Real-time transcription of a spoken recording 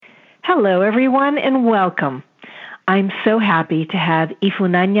Hello, everyone, and welcome. I'm so happy to have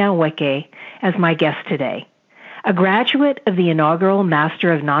Ifunanya Nweke as my guest today. A graduate of the inaugural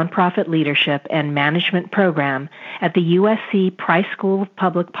Master of Nonprofit Leadership and Management program at the USC Price School of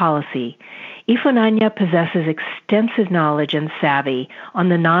Public Policy, Ifunanya possesses extensive knowledge and savvy on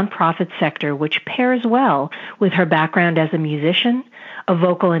the nonprofit sector, which pairs well with her background as a musician, a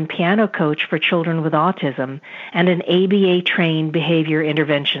vocal and piano coach for children with autism, and an ABA-trained behavior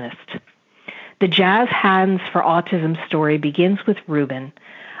interventionist. The Jazz Hands for Autism story begins with Ruben,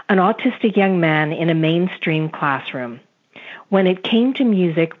 an autistic young man in a mainstream classroom. When it came to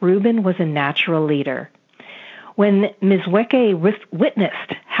music, Ruben was a natural leader. When Ms. Nweke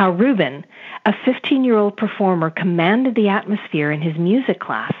witnessed how Ruben, a 15-year-old performer, commanded the atmosphere in his music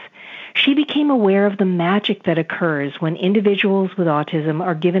class, she became aware of the magic that occurs when individuals with autism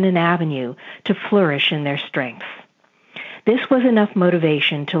are given an avenue to flourish in their strengths. This was enough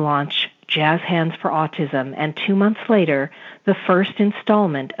motivation to launch Jazz Hands for Autism, and 2 months later, the first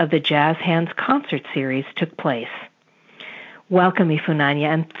installment of the Jazz Hands concert series took place. Welcome, Ifunanya,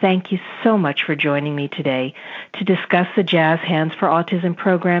 and thank you so much for joining me today to discuss the Jazz Hands for Autism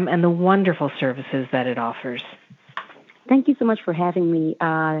program and the wonderful services that it offers. Thank you so much for having me.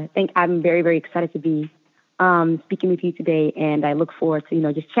 I'm very, very excited to be speaking with you today, and I look forward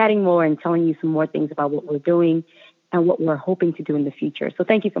to, just chatting more and telling you some more things about what we're doing and what we're hoping to do in the future. So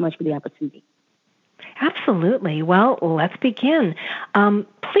thank you so much for the opportunity. Absolutely. Well, let's begin.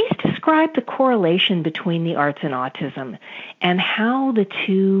 Please describe the correlation between the arts and autism and how the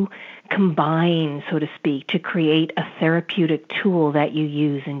two combine, so to speak, to create a therapeutic tool that you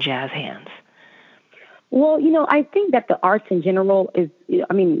use in Jazz Hands. Well, I think that the arts in general is,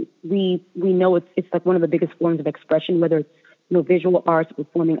 we know it's like one of the biggest forms of expression, whether it's, visual arts,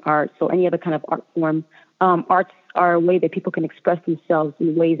 performing arts, so any other kind of art form. Arts are a way that people can express themselves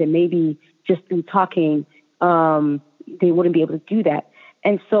in ways that maybe just through talking, they wouldn't be able to do that.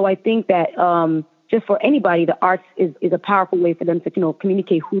 And so I think that just for anybody, the arts is a powerful way for them to,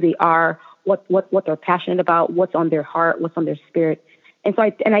 communicate who they are, what they're passionate about, what's on their heart, what's on their spirit. And so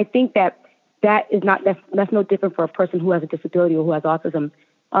I think that is that's no different for a person who has a disability or who has autism.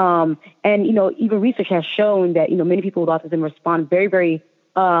 And even research has shown that, many people with autism respond very, very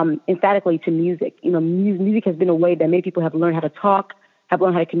emphatically to music. Music has been a way that many people have learned how to talk, have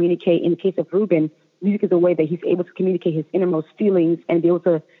learned how to communicate. In the case of Ruben, music is a way that he's able to communicate his innermost feelings and be able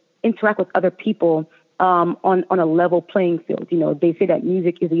to interact with other people on a level playing field. They say that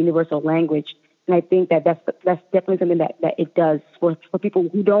music is a universal language, and I think that that's definitely something that it does for people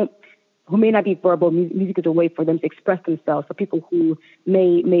who may not be verbal. Music is a way for them to express themselves. For people who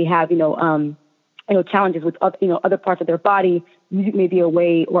may have challenges with other parts of their body, music may be a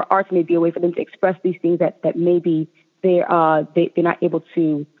way, or arts may be a way for them to express these things that maybe they're not able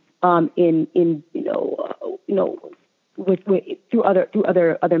to through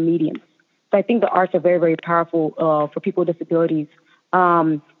other mediums. So I think the arts are very, very powerful for people with disabilities,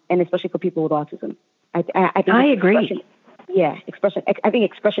 and especially for people with autism. I think I agree. Expression. I think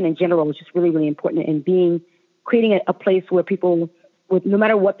expression in general is just really, really important, and creating a place where people, with no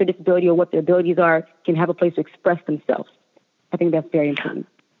matter what their disability or what their abilities are, can have a place to express themselves. I think that's very important.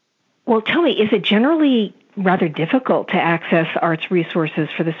 Well, tell me, is it generally rather difficult to access arts resources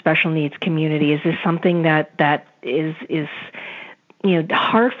for the special needs community? Is this something that is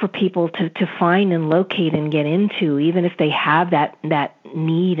hard for people to find and locate and get into, even if they have that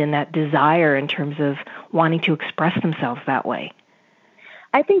need and that desire in terms of wanting to express themselves that way?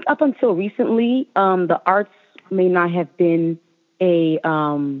 I think up until recently, the arts may not have been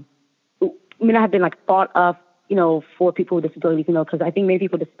thought of, for people with disabilities, because I think many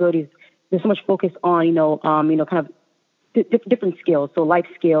people with disabilities, there's so much focus on, kind of different skills. So life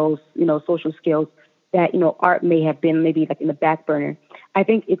skills, social skills that, art may have been maybe like in the back burner. I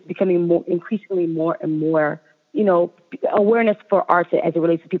think it's becoming increasingly more and more, awareness for arts as it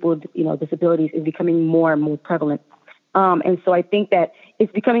relates to people with, disabilities is becoming more and more prevalent. And so I think that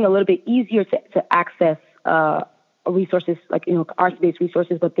it's becoming a little bit easier to access resources like, arts-based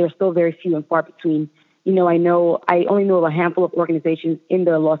resources, but they're still very few and far between. I only know of a handful of organizations in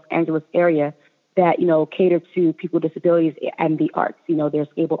the Los Angeles area that, cater to people with disabilities and the arts. There's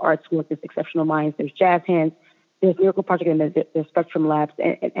Able Arts Work, there's Exceptional Minds, there's Jazz Hands, there's Miracle Project, and there's Spectrum Labs.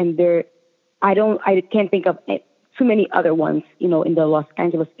 And I can't think of too many other ones, in the Los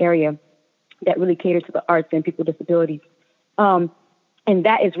Angeles area that really cater to the arts and people with disabilities. And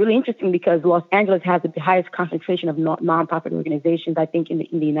that is really interesting because Los Angeles has the highest concentration of nonprofit organizations, I think, in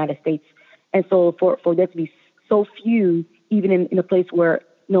the United States. And so for there to be so few, even in a place where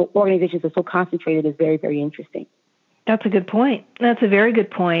organizations are so concentrated, is very, very interesting. That's a good point. That's a very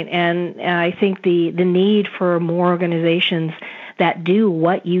good point. And I think the need for more organizations that do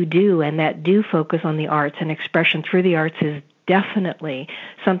what you do and that do focus on the arts and expression through the arts is definitely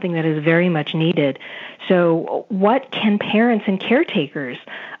something that is very much needed. So what can parents and caretakers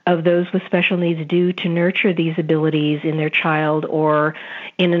of those with special needs do to nurture these abilities in their child or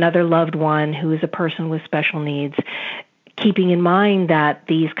in another loved one who is a person with special needs, keeping in mind that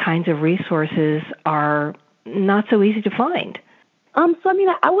these kinds of resources are not so easy to find? I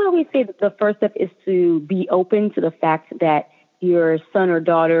would always say that the first step is to be open to the fact that your son or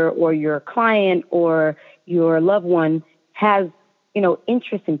daughter or your client or your loved one has,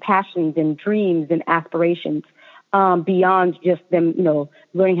 interests and passions and dreams and aspirations beyond just them,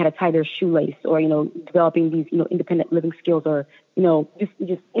 learning how to tie their shoelace or, developing these, independent living skills or,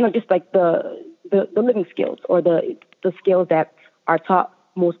 just like the living skills or the skills that are taught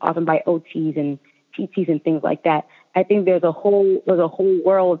most often by OTs and PTs and things like that. I think there's a whole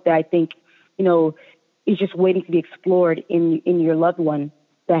world that I think, is just waiting to be explored in your loved one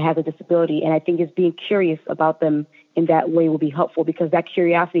that has a disability. And I think just being curious about them in that way will be helpful because that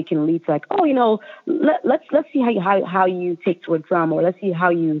curiosity can lead to let's see how you take to a drum or let's see how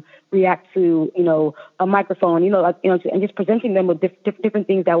you react to, a microphone, and just presenting them with different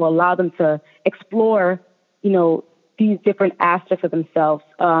things that will allow them to explore, these different aspects of themselves.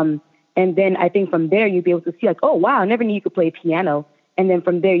 And then I think from there, you'd be able to see oh, wow, I never knew you could play piano. And then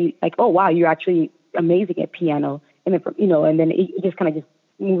from there, oh, wow, you're actually amazing at piano. And then, and then it just kind of just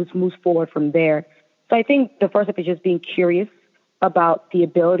moves forward from there. So I think the first step is just being curious about the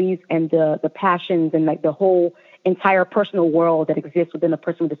abilities and the passions and the whole entire personal world that exists within a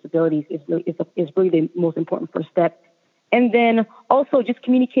person with disabilities is really the most important first step. And then also just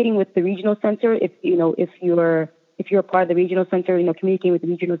communicating with the regional center if you're a part of the regional center, communicating with the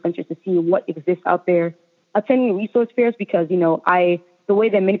regional centers to see what exists out there, attending resource fairs because, the way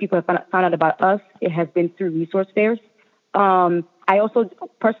that many people have found out about us, it has been through resource fairs. I also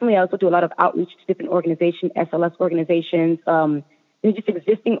do a lot of outreach to different organizations, SLS organizations, just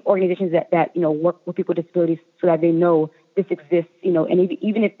existing organizations that work with people with disabilities so that they know this exists, and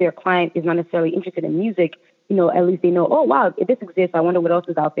even if their client is not necessarily interested in music, at least they know, oh, wow, if this exists, I wonder what else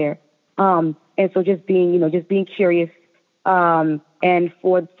is out there. And so just being curious. And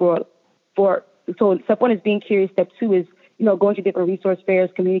so step one is being curious. Step two is, going to different resource fairs,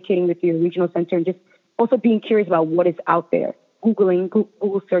 communicating with your regional center, and just also being curious about what is out there.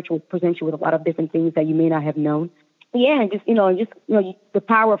 Google search will present you with a lot of different things that you may not have known. Yeah, and just the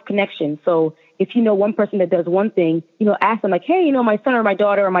power of connection. So if you know one person that does one thing, ask them hey, my son or my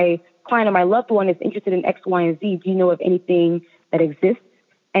daughter or my client or my loved one is interested in X, Y, and Z. Do you know of anything that exists?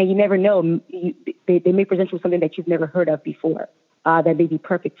 And you never know, they may present you with something that you've never heard of before that may be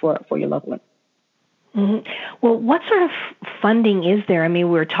perfect for your loved one. Mm-hmm. Well, what sort of funding is there? I mean,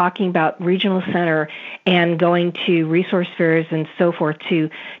 we're talking about regional center and going to resource fairs and so forth to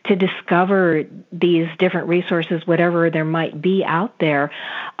discover these different resources, whatever there might be out there.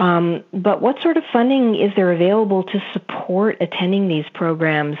 But what sort of funding is there available to support attending these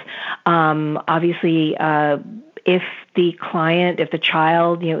programs? Obviously, if the client, if the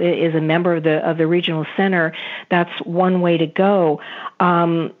child, is a member of the regional center, that's one way to go.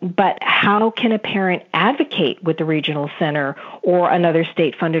 But how can a parent advocate with the regional center or another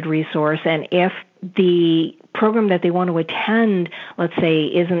state-funded resource? And if the program that they want to attend, let's say,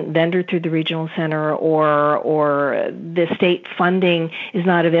 isn't vendored through the regional center or the state funding is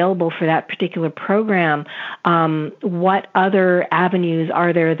not available for that particular program, what other avenues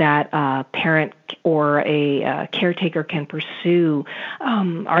are there that a parent or a caretaker can pursue?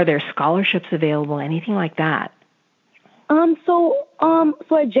 Are there scholarships available? Anything like that? So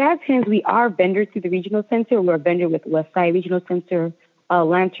at Jazz Hands, we are vendored through the regional center. We're vendored with Westside Regional Center,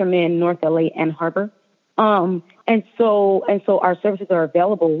 Lanterman, North LA, and Harbor. And so our services are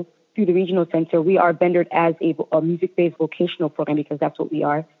available through the regional center. We are vendored as a music-based vocational program because that's what we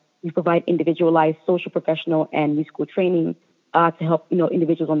are. We provide individualized social, professional, and musical training to help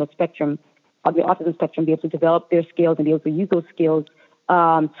individuals on the spectrum, on the autism spectrum, be able to develop their skills and be able to use those skills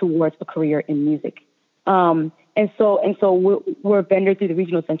towards a career in music. And so we're vendored through the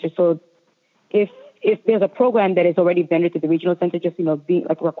regional center. So if there's a program that is already vendored through the regional center, just being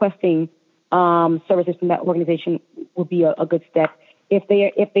requesting services from that organization would be a good step. If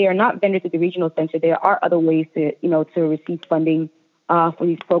they are not vendored through the regional center, there are other ways to receive funding for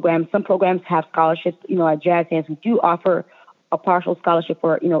these programs. Some programs have scholarships. At Jazz Hands, we do offer a partial scholarship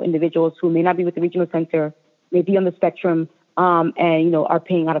for individuals who may not be with the regional center, may be on the spectrum, and are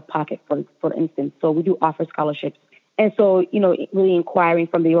paying out of pocket, for instance. So we do offer scholarships. And so, really inquiring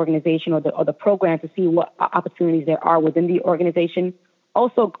from the organization or the program to see what opportunities there are within the organization.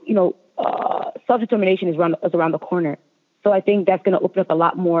 Also, self-determination is around the corner. So I think that's going to open up a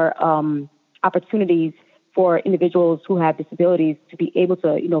lot more opportunities for individuals who have disabilities to be able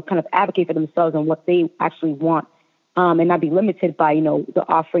to, kind of advocate for themselves and what they actually want, and not be limited by, the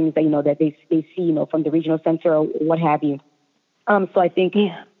offerings that, that they see, from the regional center or what have you. So I think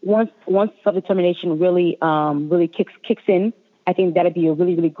once self-determination really kicks in, I think that'd be a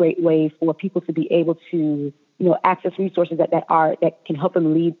really, really great way for people to be able to, access resources that can help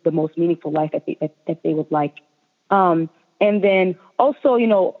them lead the most meaningful life that they would like. And then also,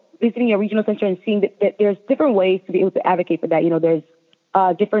 visiting a regional center and seeing that there's different ways to be able to advocate for that. There's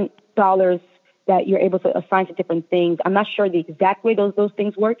different dollars that you're able to assign to different things. I'm not sure the exact way those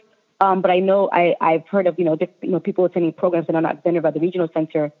things work, but I know I've heard of people attending programs that are not vended by the regional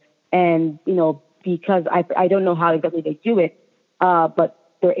center, and because I don't know how exactly they do it, but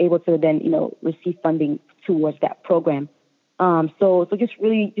they're able to then receive funding towards that program. So just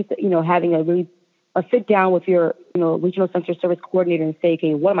having a sit down with your, regional center service coordinator and say,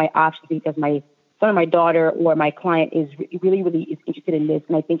 okay, what are my options? Because my son or my daughter or my client is really is interested in this.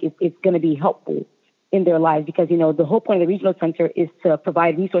 And I think it's going to be helpful in their lives because, the whole point of the regional center is to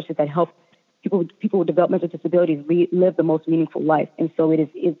provide resources that help people with developmental disabilities live the most meaningful life. And so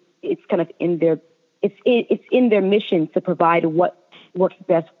it's kind of in in their mission to provide what works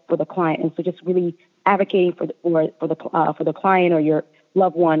best for the client. And so just really advocating for the client or your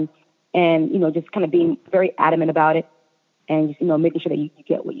loved one, and just kind of being very adamant about it, and just making sure that you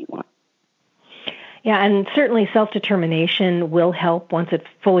get what you want. Yeah, and certainly self-determination will help once it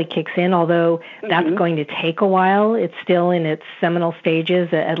fully kicks in, although that's going to take a while. It's still in its seminal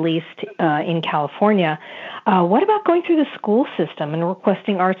stages, at least in California. What about going through the school system and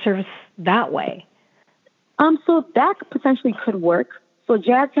requesting art service that way? So that potentially could work. So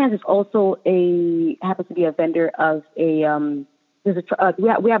Jazz Hands is also happens to be a vendor of we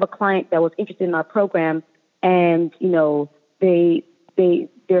have a client that was interested in our program, and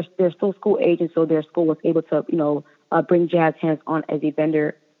they're still school age, and so their school was able to bring Jazz Hands on as a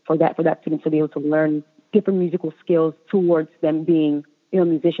vendor for that student to be able to learn different musical skills towards them being a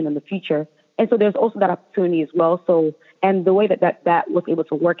musician in the future. And so there's also that opportunity as well. So, and the way that was able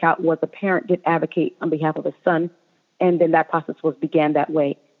to work out was the parent did advocate on behalf of his son, and then that process began that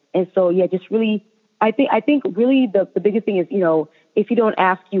way. And so, yeah, just really, I think really the biggest thing is, if you don't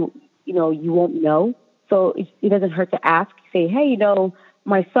ask, you won't know. So it doesn't hurt to ask. Say, hey,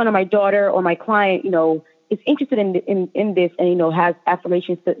 my son or my daughter or my client, is interested in this and, has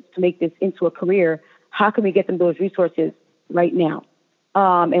aspirations to make this into a career. How can we get them those resources right now?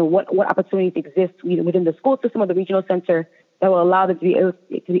 And what opportunities exist within the school system or the regional center that will allow them to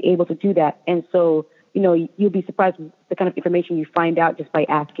be able to do that? And so, you'll be surprised with the kind of information you find out just by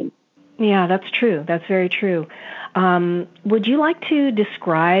asking. Yeah, that's true. That's very true. Would you like to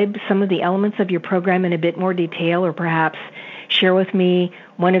describe some of the elements of your program in a bit more detail, or perhaps share with me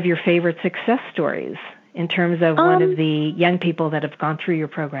one of your favorite success stories in terms of one of the young people that have gone through your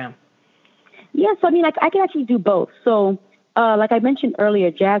program? Yeah, so I can actually do both. So, like I mentioned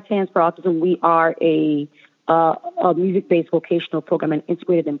earlier, Jazz Hands for Autism, we are a music-based vocational program and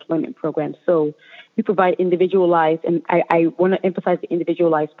integrated employment program. So we provide individualized, and I want to emphasize the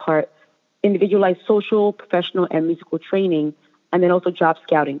individualized part, individualized social, professional, and musical training, and then also job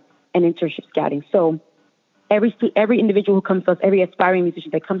scouting and internship scouting. So every individual who comes to us, every aspiring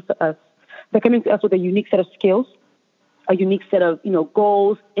musician that comes to us, they're coming to us with a unique set of skills, a unique set of,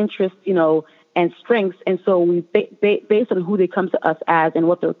 goals, interests, and strengths. And so we, based on who they come to us as and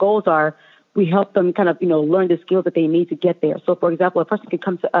what their goals are, we help them kind of, learn the skills that they need to get there. So, for example, a person can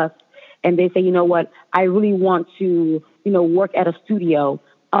come to us and they say, I really want to, work at a studio.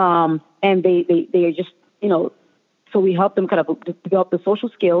 And they are just, so we help them kind of develop the social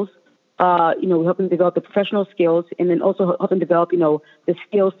skills. We help them develop the professional skills, and then also help them develop, the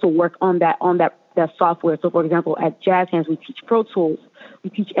skills to work on that software. So, for example, at Jazz Hands, we teach Pro Tools,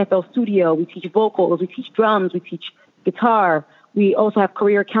 we teach FL Studio, we teach vocals, we teach drums, we teach guitar. We also have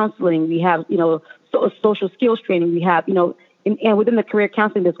career counseling. We have, social skills training. We have, and within the career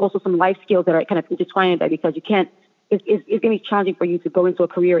counseling, there's also some life skills that are kind of intertwined with that, because you can't. It's going to be challenging for you to go into a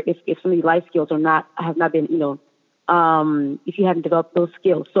career if some of these life skills have not been, if you haven't developed those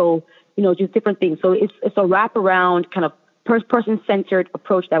skills. So, just different things. So it's a wraparound kind of person-centered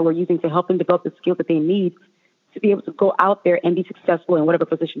approach that we're using to help them develop the skills that they need to be able to go out there and be successful in whatever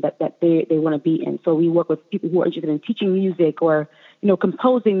position that they want to be in. So we work with people who are interested in teaching music or,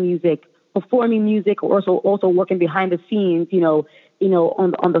 composing music, performing music, or also working behind the scenes,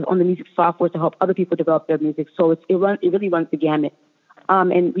 on the music software to help other people develop their music. So it really runs the gamut.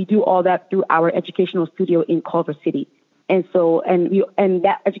 And we do all that through our educational studio in Culver City. And so, and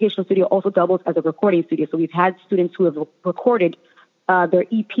that educational studio also doubles as a recording studio. So we've had students who have recorded their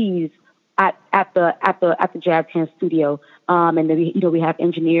EPs at the Jazz Hands studio. And then we have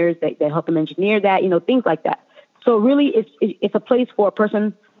engineers that help them engineer that, things like that. So really, it's a place for a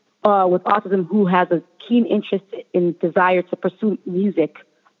person with autism who has a keen interest and desire to pursue music.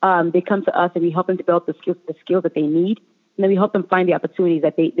 They come to us and we help them develop the skills that they need. And then we help them find the opportunities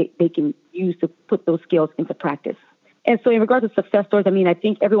that they can use to put those skills into practice. And so in regards to success stories, I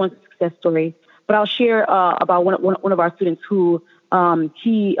think everyone's a success story, but I'll share about one of our students who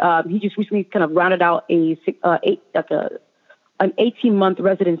he just recently kind of rounded out an 18-month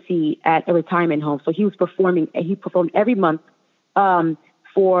residency at a retirement home. So he was performing, and he performed every month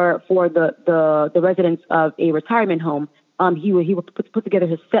for the residents of a retirement home. He would put together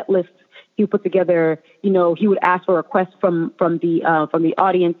his set list. He would put together, he would ask for requests from the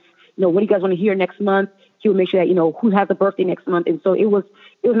audience. What do you guys want to hear next month? He would make sure that, who has a birthday next month. And so it was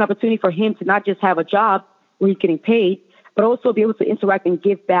an opportunity for him to not just have a job where he's getting paid, but also be able to interact and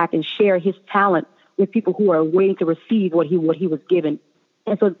give back and share his talent with people who are waiting to receive what he was given.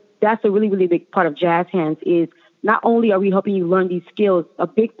 And so that's a really, really big part of Jazz Hands is not only are we helping you learn these skills, a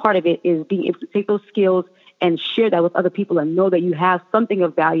big part of it is being able to take those skills and share that with other people and know that you have something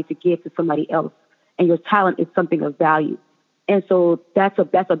of value to give to somebody else. And your talent is something of value. And so that's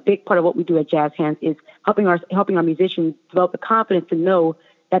a big part of what we do at Jazz Hands is helping our musicians develop the confidence to know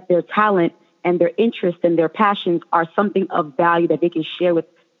that their talent and their interests and their passions are something of value that they can share with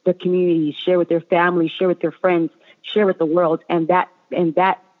their communities, share with their families, share with their friends, share with the world. And that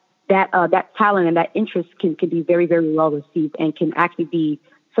talent and that interest can be very, very well received and can actually be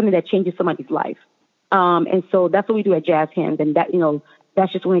something that changes somebody's life. And so that's what we do at Jazz Hands. And that,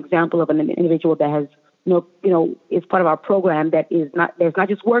 that's just one example of an individual that has, is part of our program that there's not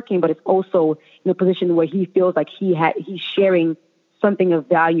just working, but it's also in a position where he feels like he's sharing something of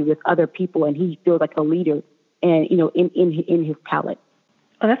value with other people, and he feels like a leader, and in his talent.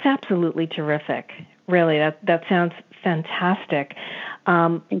 Oh, that's absolutely terrific. Really, that sounds fantastic.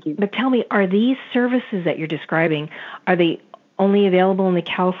 Thank you. But tell me, are these services that you're describing, are they only available in the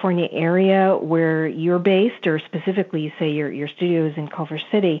California area where you're based, or specifically, you say your studio is in Culver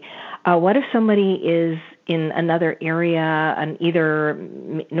City? What if somebody is in another area, in either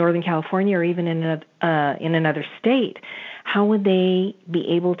Northern California or even in another state? How would they be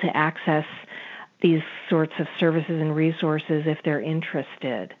able to access these sorts of services and resources if they're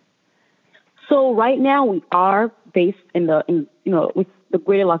interested? So right now we are based with the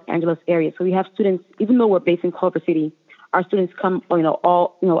greater Los Angeles area. So we have students, even though we're based in Culver City, our students come,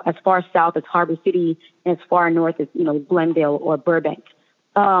 as far south as Harbor City and as far north as, Glendale or Burbank.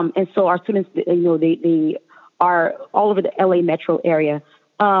 And so our students, they are all over the LA metro area.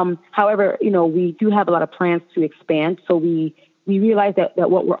 However, we do have a lot of plans to expand. So we realize that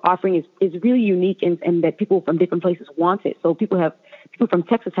what we're offering is really unique and that people from different places want it. So people from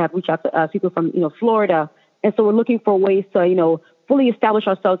Texas have reached out to us, people from, Florida. And so we're looking for ways to, fully establish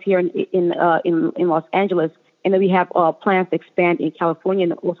ourselves here in Los Angeles. And then we have plans to expand in California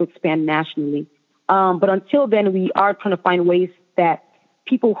and also expand nationally. But until then, we are trying to find ways that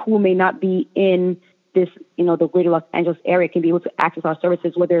people who may not be in this, the greater Los Angeles area can be able to access our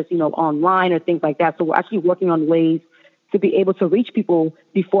services, whether it's, online or things like that. So we're actually working on ways to be able to reach people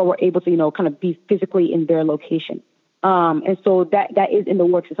before we're able to, kind of be physically in their location. And so that is in the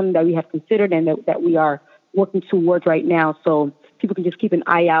works. It's something that we have considered and that we are working towards right now. So people can just keep an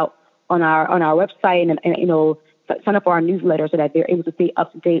eye out on our website and sign up for our newsletter so that they're able to stay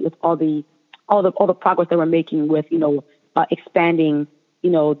up to date with all the progress that we're making with expanding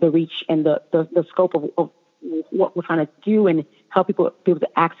the reach and the scope of what we're trying to do and help people be able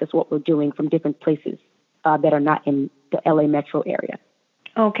to access what we're doing from different places that are not in the LA metro area.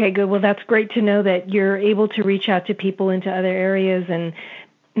 Okay, good. Well, that's great to know that you're able to reach out to people into other areas and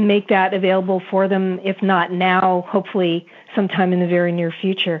make that available for them, if not now, hopefully sometime in the very near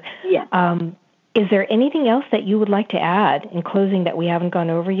future. Yeah. Is there anything else that you would like to add in closing that we haven't gone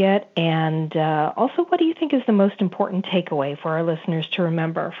over yet? And also, what do you think is the most important takeaway for our listeners to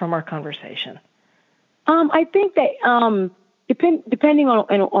remember from our conversation? I think that depending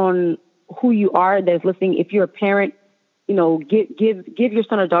on who you are that's listening, if you're a parent, give your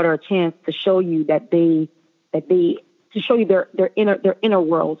son or daughter a chance to show you to show you their inner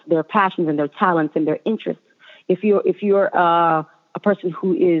worlds, their passions and their talents and their interests. If you're a person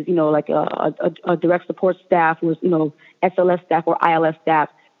who is, like a direct support staff, who is, SLS staff or ILS staff,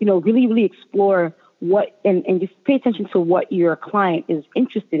 really, really explore what and just pay attention to what your client is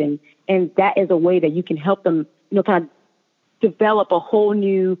interested in. And that is a way that you can help them, kind of develop a whole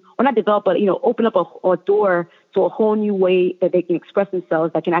new, or not develop, but, open up a door to a whole new way that they can express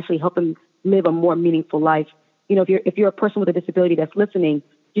themselves that can actually help them live a more meaningful life. If you're a person with a disability that's listening,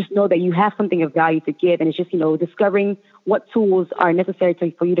 just know that you have something of value to give. And it's just, discovering what tools are necessary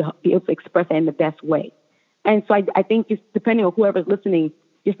for you to be able to express it in the best way. And so I think just depending on whoever's listening,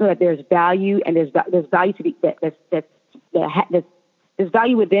 just know that there's value and there's value to be there's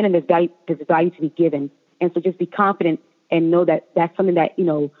value within and there's value to be given. And so just be confident and know that that's something that,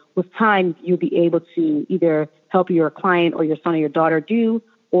 with time you'll be able to either help your client or your son or your daughter do,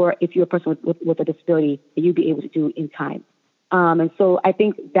 or if you're a person with a disability, that you'll be able to do in time. And so I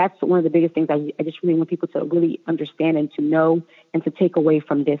think that's one of the biggest things I just really want people to really understand and to know and to take away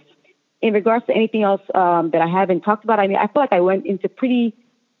from this. In regards to anything else that I haven't talked about, I feel like I went into pretty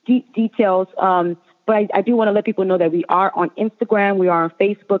deep details, but I do want to let people know that we are on Instagram, we are on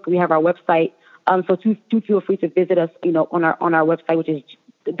Facebook, we have our website. So do feel free to visit us, on our website, which is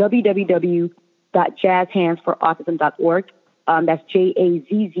www.jazzhandsforautism.org. That's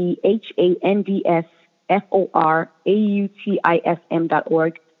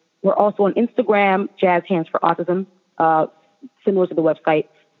JAZZHANDSFORAUTISM.org. We're also on Instagram, Jazz Hands for Autism, similar to the website.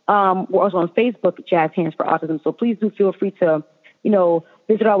 We're also on Facebook, Jazz Hands for Autism. So please do feel free to,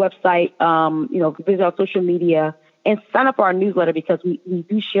 visit our website, visit our social media, and sign up for our newsletter, because we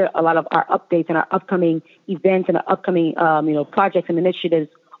do share a lot of our updates and our upcoming events and our upcoming, projects and initiatives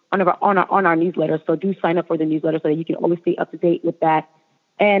on our newsletter. So do sign up for the newsletter so that you can always stay up to date with that.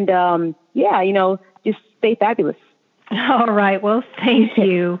 And, just stay fabulous. All right. Well, thank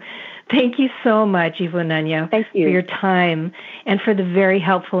you. Thank you so much, Ifunanya, Thank you. for your time and for the very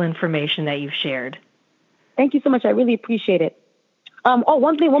helpful information that you've shared. Thank you so much. I really appreciate it. One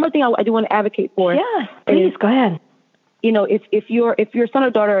more thing I do want to advocate for. Yeah, please go ahead. If your son or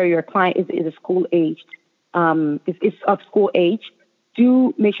daughter or your client is school aged, is of school age,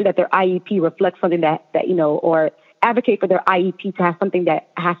 do make sure that their IEP reflects something that or advocate for their IEP to have something that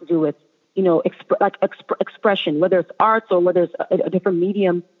has to do with, expression, whether it's arts or whether it's a different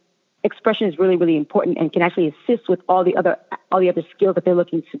medium. Expression is really, really important and can actually assist with all the other skills that they're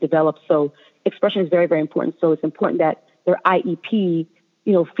looking to develop. So expression is very, very important. So it's important that their IEP,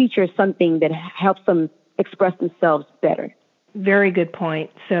 features something that helps them express themselves better. Very good point.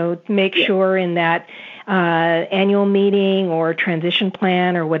 So make sure in that annual meeting or transition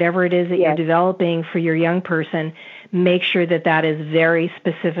plan or whatever it is that you're developing for your young person, make sure that is very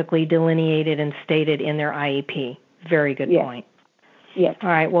specifically delineated and stated in their IEP. Very good point. Yes. All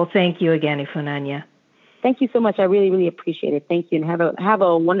right. Well, thank you again, Ifunanya. Thank you so much. I really, really appreciate it. Thank you, and have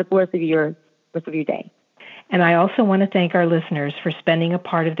a wonderful rest of your day. And I also want to thank our listeners for spending a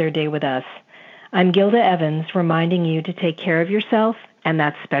part of their day with us. I'm Gilda Evans, reminding you to take care of yourself and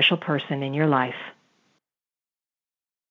that special person in your life.